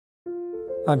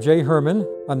I'm Jay Herman.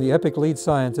 I'm the EPIC lead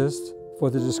scientist for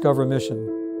the DSCOVR mission.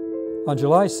 On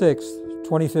July 6,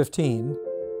 2015,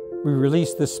 we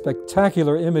released this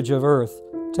spectacular image of Earth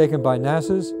taken by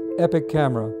NASA's EPIC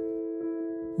camera.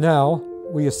 Now,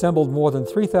 we assembled more than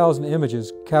 3,000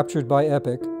 images captured by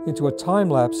EPIC into a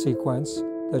time-lapse sequence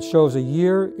that shows a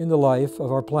year in the life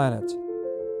of our planet.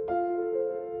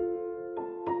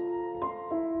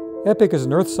 EPIC is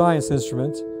an Earth science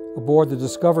instrument aboard the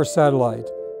DSCOVR satellite,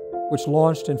 which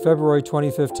launched in February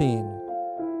 2015.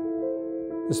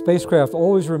 The spacecraft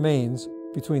always remains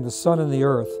between the Sun and the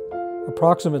Earth,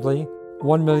 approximately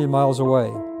 1 million miles away,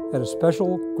 at a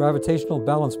special gravitational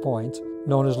balance point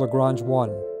known as Lagrange 1.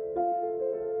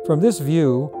 From this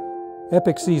view,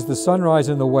 EPIC sees the sunrise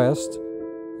in the west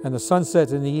and the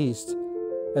sunset in the east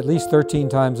at least 13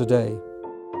 times a day.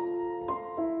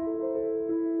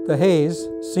 The haze,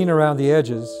 seen around the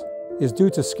edges, is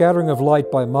due to scattering of light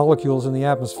by molecules in the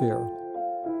atmosphere.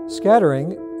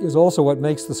 Scattering is also what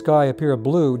makes the sky appear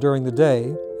blue during the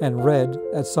day and red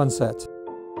at sunset.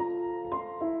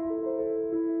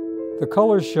 The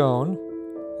colors shown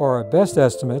are our best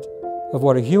estimate of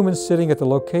what a human sitting at the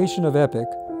location of EPIC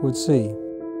would see.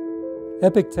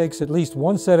 EPIC takes at least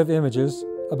one set of images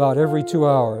about every 2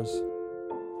 hours.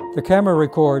 The camera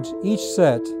records each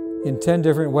set in 10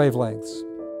 different wavelengths.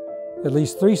 At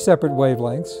least 3 separate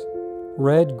wavelengths,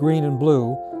 red, green, and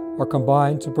blue, are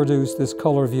combined to produce this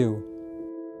color view.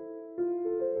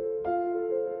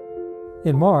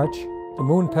 In March, the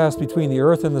moon passed between the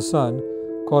Earth and the Sun,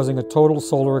 causing a total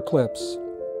solar eclipse.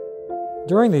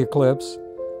 During the eclipse,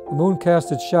 the moon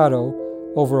cast its shadow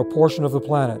over a portion of the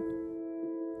planet.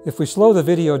 If we slow the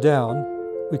video down,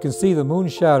 we can see the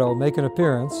moon's shadow make an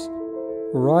appearance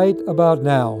right about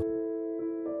now.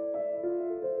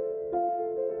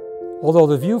 Although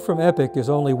the view from EPIC is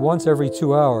only once every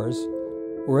 2 hours,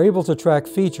 we're able to track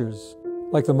features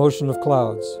like the motion of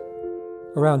clouds.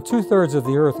 Around 2/3 of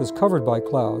the Earth is covered by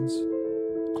clouds.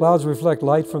 Clouds reflect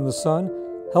light from the sun,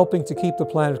 helping to keep the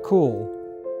planet cool.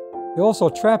 They also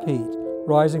trap heat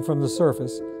rising from the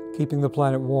surface, keeping the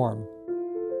planet warm.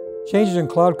 Changes in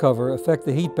cloud cover affect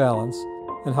the heat balance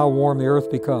and how warm the Earth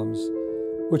becomes,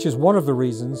 which is one of the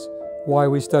reasons why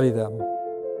we study them.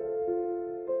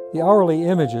 The hourly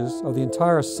images of the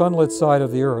entire sunlit side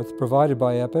of the Earth provided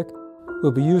by EPIC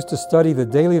will be used to study the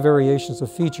daily variations of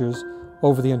features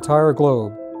over the entire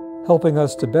globe, helping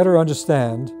us to better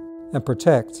understand and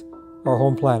protect our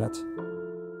home planet.